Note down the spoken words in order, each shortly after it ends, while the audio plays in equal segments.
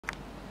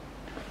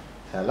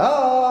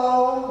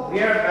Hello!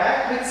 We are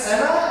back with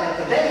Xena, and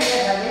today we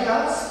are having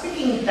a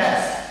speaking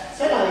test.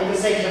 Xena, you can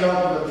say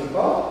hello to the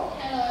people.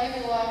 Hello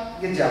everyone.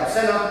 Good job.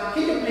 Xena,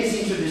 can you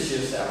please introduce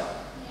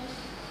yourself? Yes.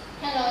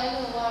 Hello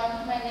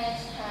everyone. My name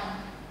is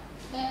Hằng.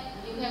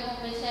 You can call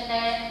me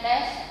Xena.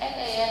 That's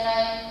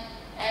Xena.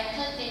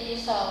 I'm 13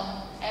 years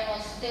old. I'm a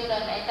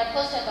student at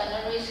Temple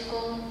Secondary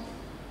School.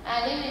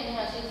 I live in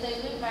Hằng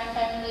City with my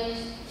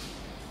family.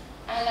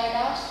 I like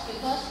dogs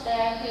because they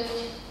are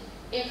cute.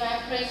 In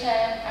my free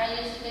time, I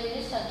usually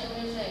listen to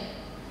music.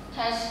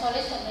 Thanks for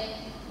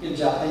listening. Good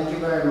job. Thank you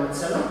very much,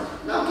 Xena.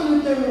 Now, can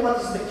you tell me what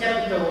is the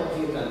capital of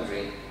your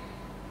country?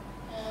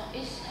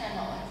 It's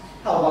Hanoi.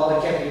 How about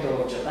the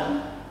capital of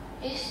Japan?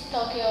 It's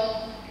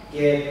Tokyo.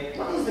 Yeah.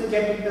 What is the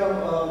capital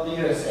of the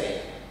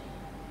USA?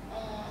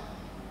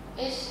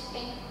 It's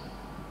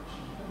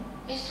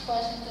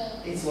Washington.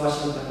 It's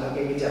Washington.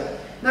 Okay, good job.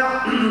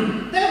 Now,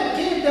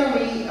 can you tell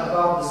me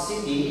about the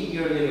city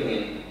you're living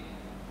in?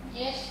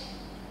 Yes.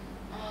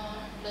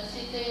 The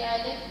city I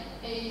live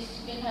is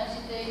Minh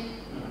City.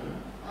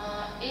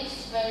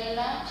 It's very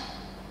large.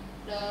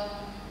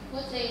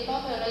 With the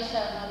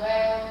population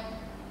about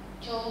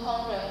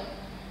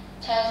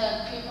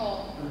 200,000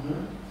 people.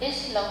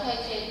 It's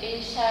located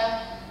in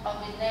south of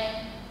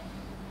Vietnam.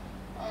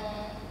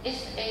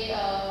 It's a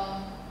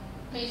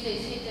busy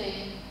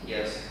city.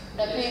 Yes.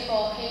 The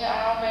people here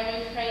are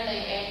very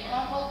friendly and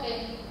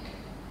hardworking.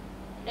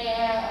 There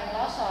are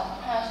lots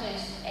of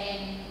houses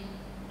and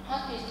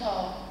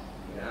hospitals.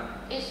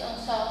 Yeah. It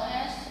also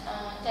has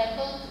a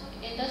temple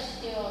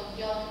industrial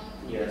zone,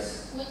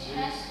 Yes. which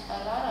has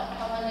a lot of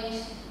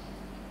companies.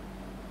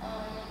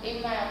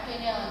 In my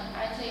opinion,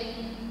 I think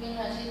Minh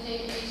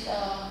City is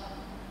a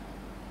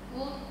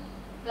good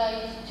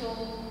place to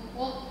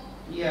work.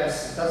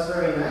 Yes, that's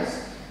very nice.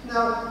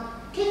 Now,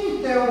 can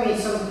you tell me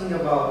something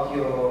about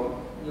your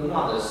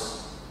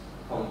mother's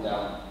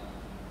hometown?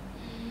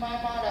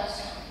 My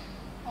mother's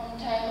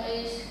hometown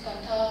is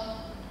Cần Thơ.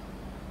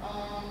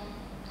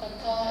 Cần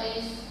Thơ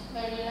is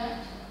very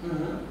large.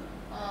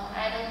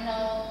 I don't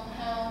know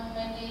how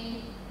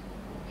many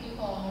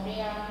people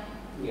there are.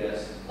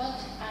 Yes. But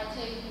I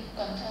think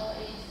Cần Thơ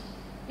is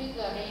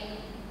bigger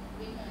than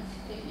Minh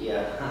City.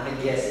 Yeah, I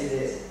guess it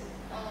is.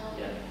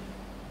 Yeah.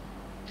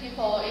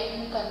 People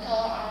in Cần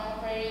Thơ are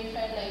very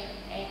friendly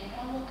and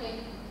hardworking.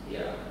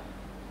 Yeah.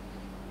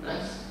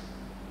 Nice.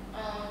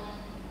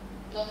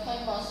 The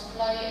famous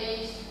place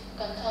is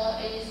Cần Thơ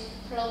is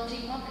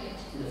floating market.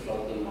 The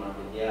floating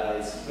market. Yeah,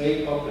 it's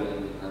very popular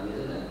in Vietnam,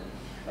 isn't it?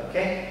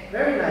 Okay,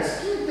 very nice.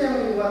 Can you tell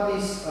me what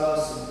is a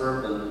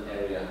suburban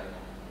area?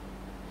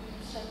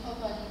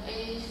 Suburban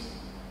is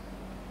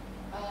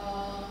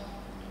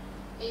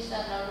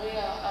an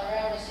area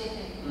around the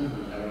city.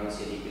 Around the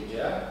city, good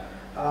job.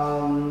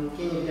 Can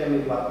you tell me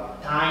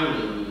what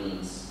tiny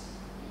means?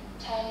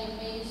 Tiny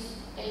means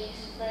is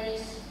very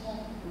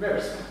small.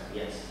 Very small,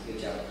 yes, good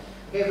job.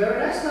 Okay, very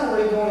nice. Now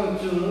we're going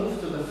to move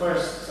to the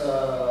first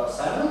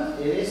assignment.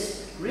 It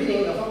is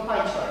reading of a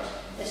pie chart.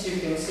 As you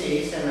can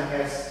see, Xena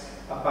has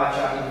a pie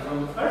chart in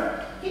front of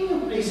her. Can you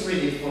please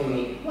read it for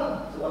me?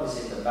 What is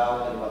it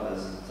about and what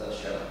does it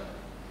show?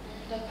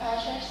 The pie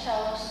chart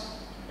shows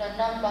the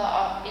number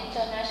of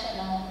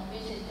international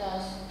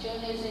visitors to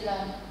New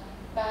Zealand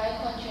by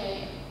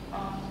country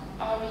of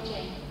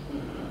origin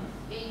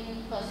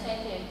in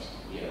percentage.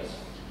 Yes.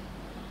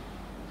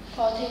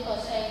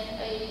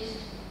 40% is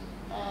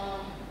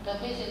the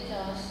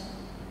visitors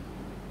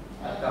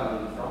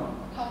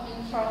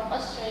Coming from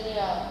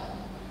Australia.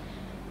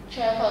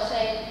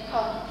 12%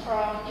 come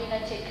from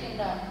United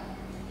Kingdom.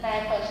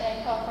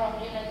 9% come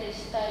from United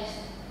States.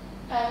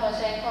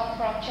 5% come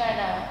from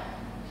China.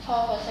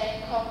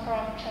 4% come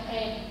from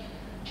Japan.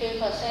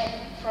 3%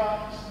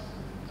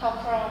 come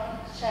from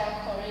South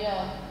Korea.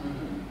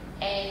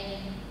 And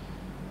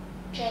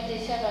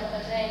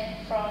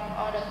 27% from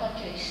other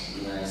countries.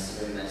 Nice,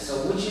 very nice.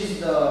 So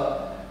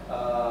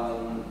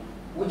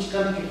which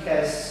country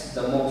has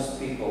the most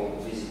people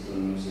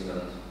visiting New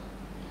Zealand?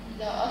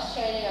 The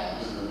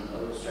Australians.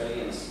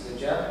 Australians, good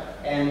job.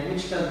 And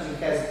which country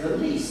has the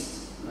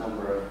least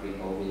number of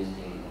people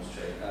visiting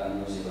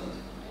New Zealand?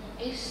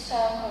 It's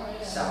South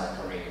Korea. South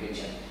Korea, good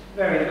job.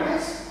 Very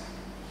nice.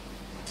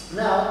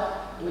 Now,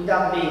 with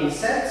that being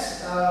said,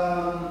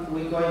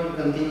 we're going to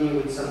continue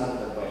with some of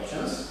the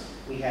questions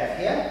we have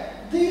here.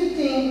 Do you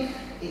think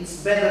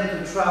it's better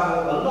to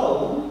travel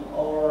alone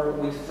or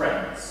with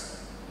friends?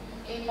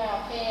 In my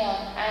opinion,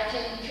 I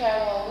think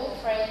travel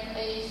with friends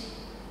is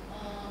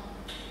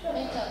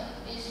better.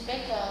 It's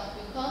better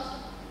because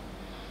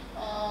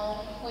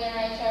when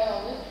I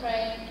travel with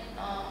friends,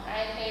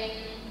 I can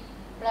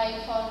play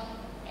fun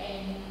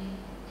and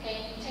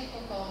can take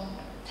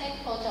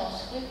photos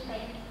with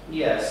friends.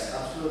 Yes,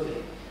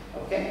 absolutely.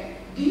 Okay.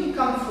 Do you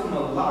come from a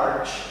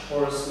large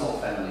or a small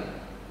family?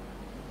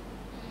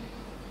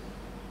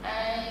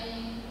 I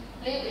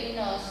live in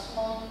a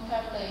small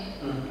family.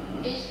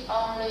 It's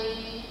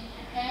only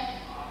have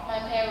my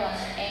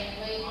parents and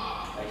me.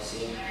 I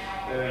see.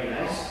 Very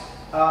nice.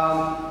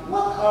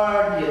 What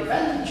are the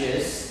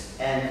advantages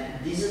and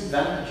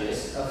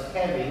disadvantages of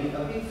having a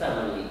big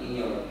family, in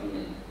your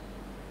opinion?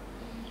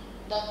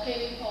 The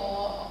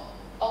people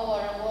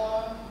over the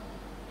world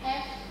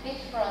have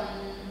different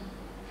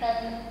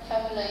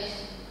families.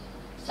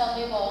 Some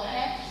people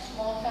have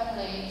small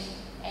families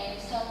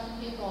and some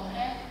people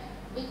have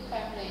big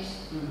families.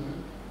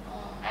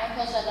 I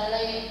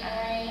personally, I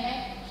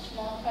have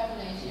small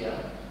families. Yeah.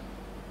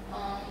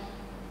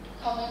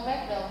 Coming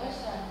back to the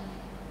question,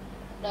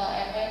 the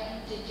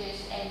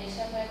advantages and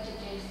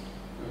disadvantages.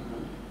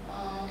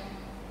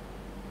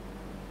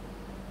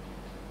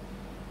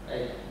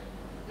 Right.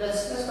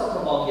 Let's talk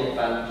about the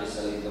advantages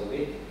a little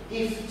bit.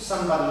 If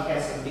somebody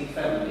has a big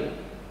family,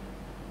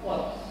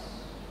 what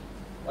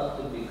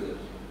would be good?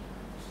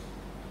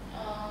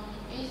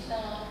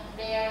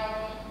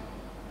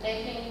 They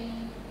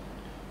can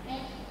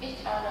help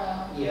each other.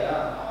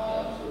 Yeah,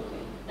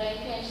 absolutely. They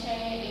can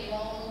share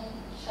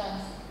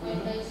emotions when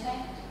they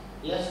sad.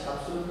 Yes,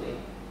 absolutely.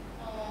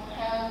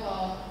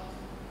 However,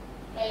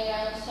 they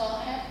also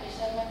have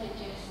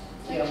disadvantages,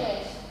 such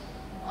as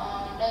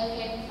they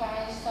can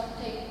find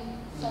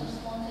some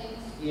small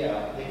things.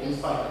 Yeah, they can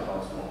fight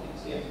about small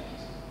things. Yeah.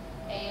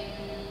 And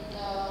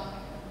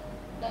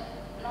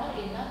not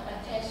enough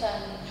attention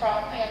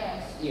from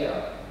parents.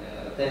 Yeah,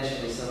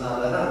 attention is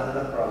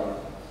another problem.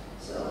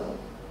 So,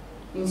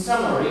 in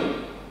summary,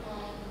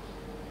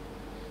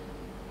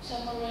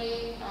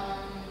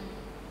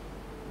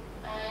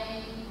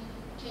 I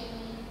think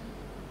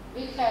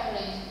big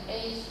family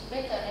is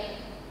better than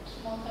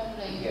small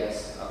family.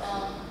 yes,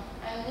 absolutely.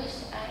 I wish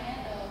I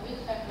had a big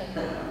family.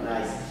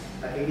 Nice.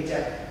 Okay, good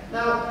job.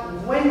 Now,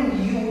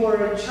 when you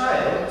were a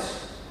child,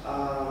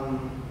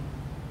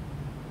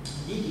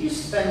 did you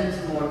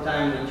spend more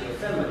time with your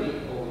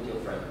family or with your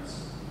friends?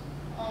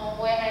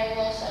 When I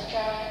was a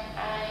child,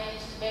 I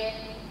spent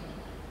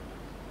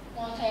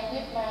more time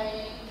with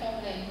my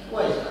family.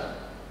 Why is that?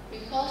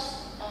 Because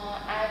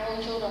I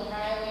moved to Đồng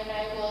Nai when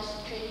I was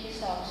 3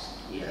 years old.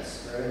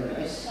 Yes, very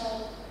nice.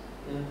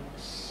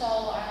 So I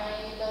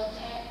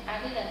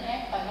didn't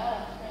have a lot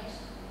of friends.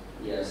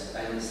 Yes,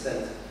 I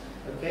understand.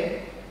 Okay.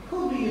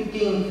 Who do you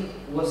think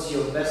was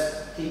your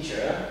best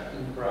teacher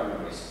in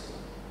primary school?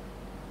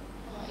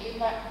 In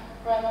my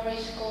primary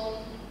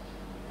school,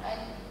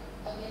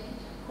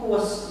 Who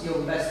was your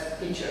best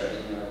teacher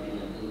in your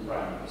opinion in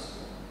primary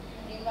school?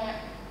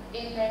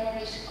 in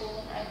primary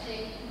school, I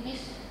think Miss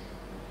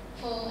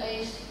Fu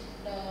is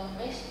the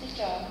best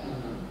teacher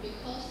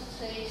because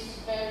she is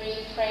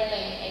very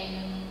friendly and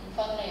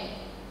funny.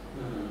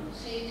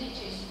 She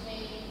teaches me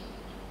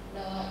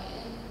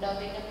the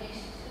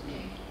Vietnamese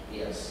subject.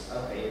 Yes,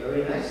 okay,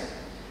 very nice.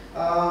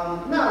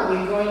 Now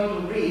we're going to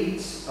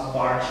read a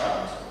bar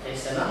chart. Okay,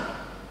 Xena?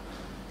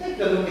 Take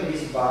a look at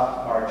this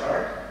bar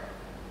chart.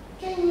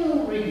 Can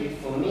you read it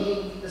for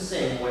me the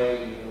same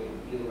way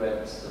you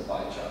read the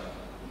pie chart?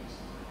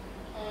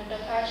 The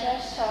pie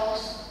chart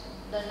shows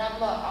the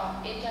number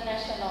of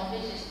international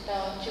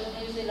visitors to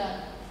New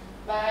Zealand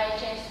by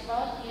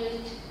transport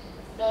used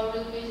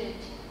during visit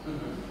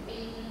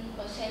in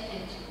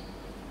percentage.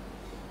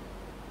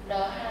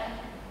 The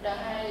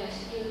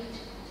highest used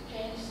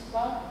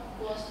transport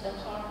was the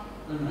car,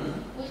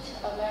 which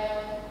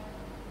about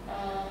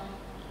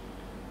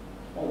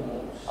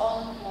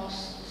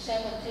almost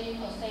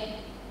 70%.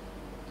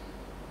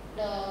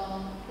 The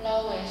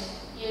lowest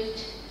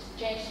used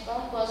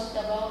transport was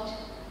the boat.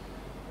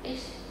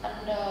 It's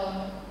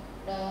under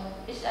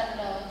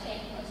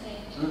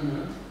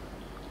 10%.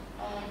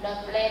 The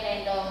plane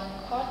and the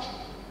coach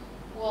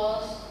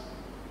was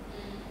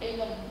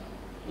even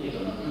in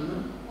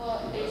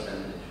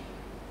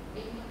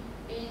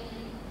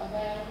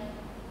about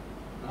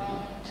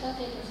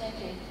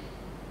 30%,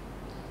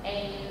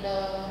 and the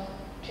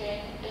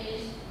train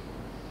is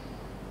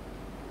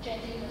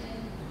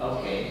 20%.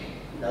 Okay,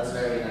 that's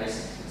very nice.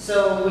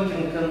 So we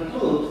can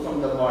conclude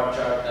from the bar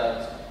chart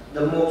that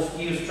the most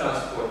used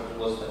transport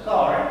was the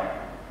car,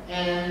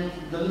 and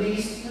the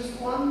least used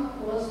one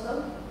was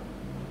the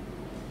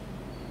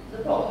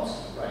boat,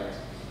 right?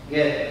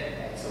 Good,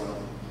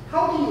 excellent.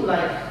 How do you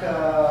like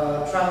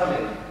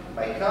traveling?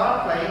 By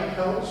car, plane,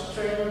 coach,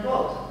 train, or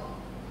boat?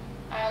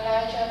 I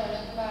like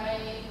traveling by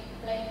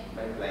plane.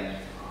 By plane.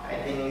 I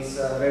think it's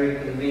very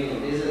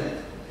convenient, isn't it?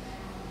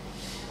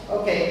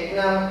 Okay,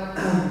 now,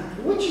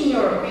 which in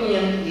your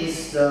opinion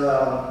is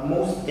the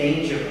most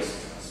dangerous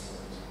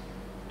transport?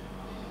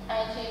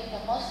 I think the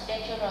most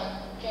dangerous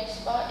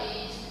transport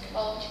is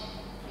boat.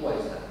 Why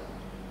is that?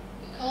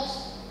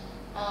 Because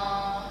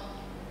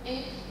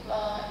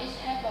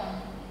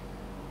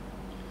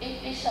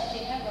if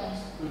something happens,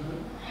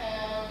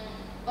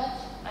 but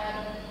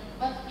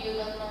you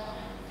don't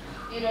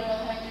know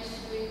how to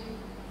swim.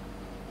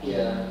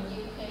 Yeah.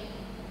 You can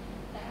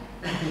die.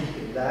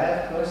 Die,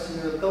 of course,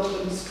 you're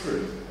totally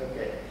screwed.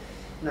 Okay,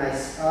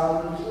 nice.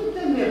 Can you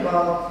tell me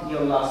about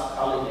your last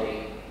holiday?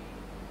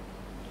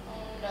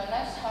 On the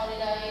last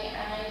holiday, I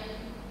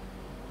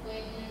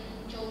went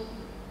to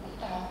Vũng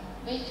Tàu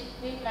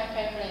with my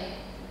family.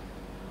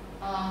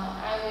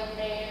 I went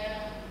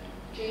there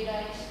 3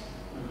 days.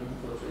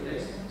 For 3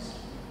 days.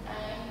 I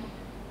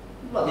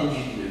What did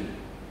you do?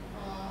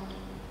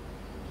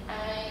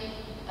 I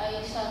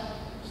ate some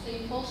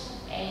seafood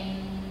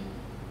and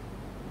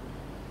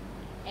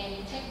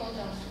take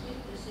photos with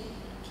the sea.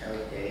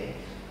 Okay,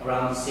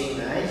 around the sea,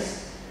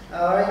 nice.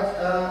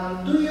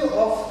 Alright, do you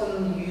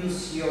often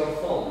use your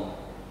phone?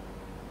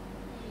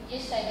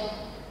 Yes, I do.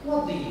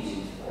 What do you use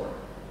it for?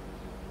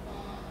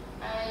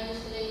 I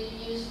usually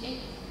use it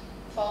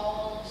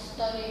for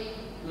studying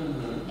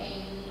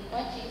and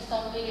watching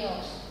some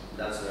videos.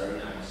 That's very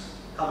nice.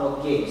 How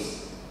about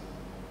games?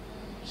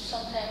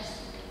 Sometimes.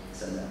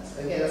 Sometimes.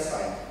 Okay, that's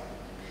fine.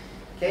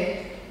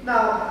 Okay,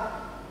 now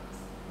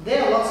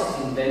there are lots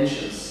of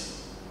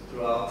inventions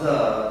throughout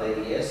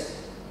the years,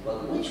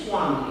 but which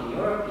one, in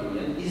your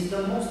opinion, is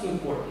the most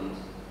important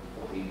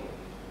for people?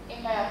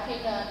 In my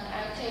opinion,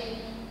 I think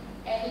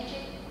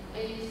energy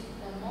is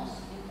the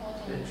most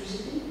important.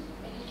 Electricity?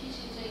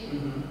 Electricity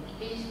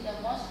is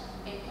the most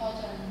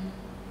important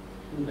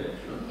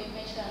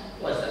invention.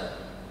 Why is that?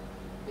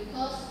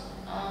 Because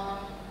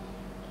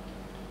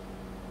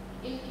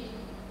if you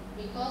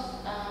because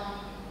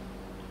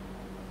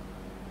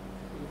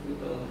If we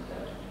don't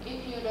have.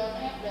 if you don't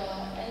have the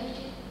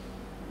energy,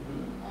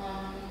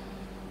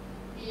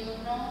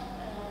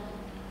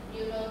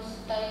 you don't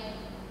stay,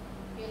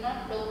 you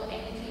not do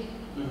anything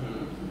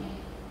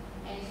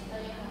and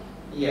stay home.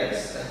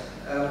 Yes,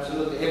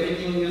 absolutely.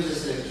 Everything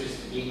uses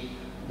electricity.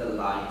 The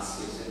lights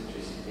use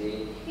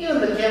electricity.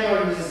 Even the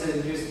camera uses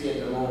electricity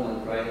at the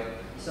moment, right?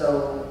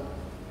 So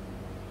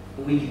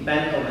we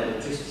depend on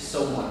electricity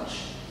so much.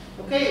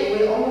 Okay,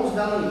 we're almost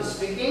done with the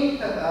speaking.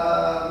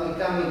 We're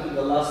coming to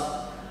the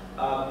last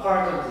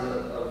part of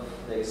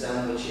the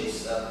exam, which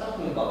is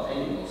talking about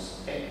animals.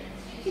 Okay,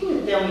 can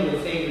you tell me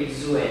your favorite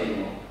zoo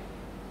animal?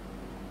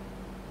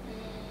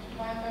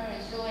 My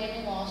favorite zoo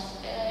animals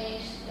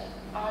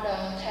are the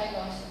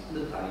tigers.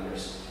 The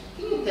tigers.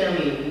 Can you tell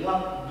me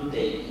what do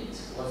they eat?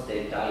 What's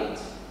their diet?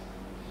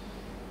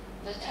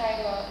 The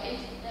tiger eat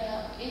the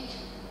meat.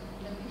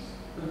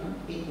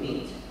 Eat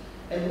meat.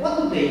 And what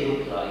do they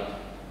look like?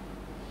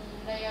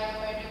 They are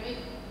very big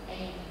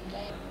and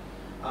they.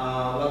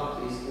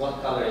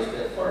 What color is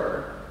their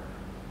fur?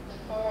 The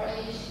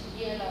fur is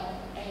yellow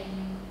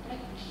and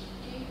black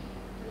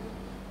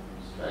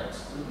Stripes.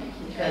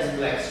 It has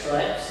black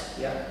stripes.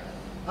 Yeah.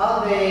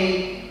 Are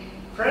they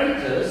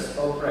predators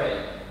or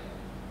prey?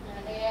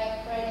 They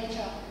are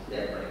predator. They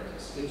are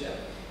predators. Good job.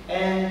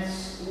 And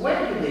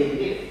where do they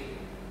live?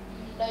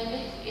 They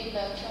live in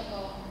the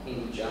jungle.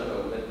 In the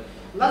jungle. But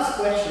last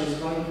question is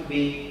going to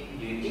be: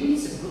 do you think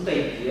it's a good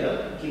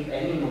idea to keep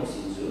animals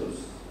in zoos?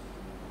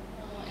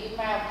 In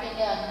my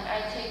opinion,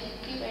 I think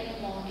keep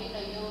animals in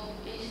the zoo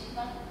is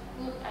not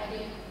good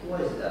idea.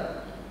 Why is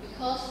that?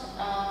 Because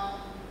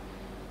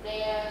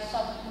there are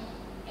some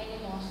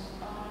animals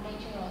are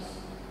dangerous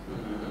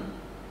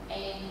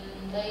and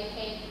they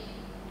can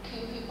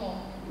kill people.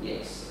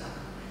 Yes.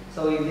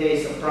 So if there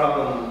is a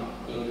problem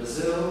in the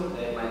zoo,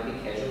 there might be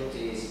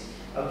casualties.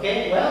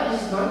 Okay, well,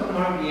 this is going to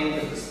mark the end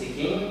of the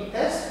speaking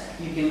test.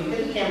 You can look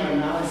at the camera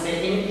now and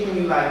say anything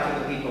you like to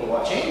the people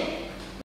watching.